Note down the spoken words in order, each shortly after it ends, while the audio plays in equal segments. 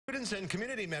Students and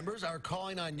community members are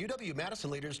calling on UW-Madison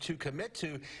leaders to commit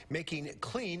to making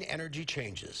clean energy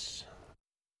changes.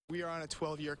 We are on a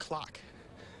 12-year clock,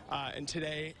 and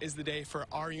today is the day for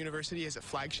our university as a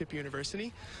flagship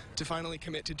university to finally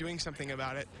commit to doing something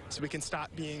about it so we can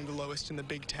stop being the lowest in the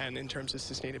Big Ten in terms of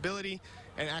sustainability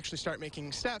and actually start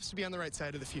making steps to be on the right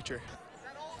side of the future.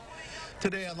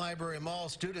 Today on Library Mall,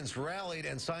 students rallied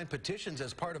and signed petitions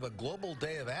as part of a global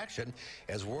day of action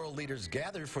as world leaders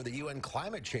gathered for the UN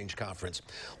Climate Change Conference.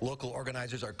 Local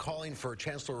organizers are calling for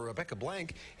Chancellor Rebecca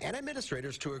Blank and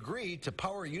administrators to agree to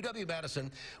power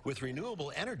UW-Madison with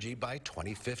renewable energy by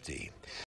 2050.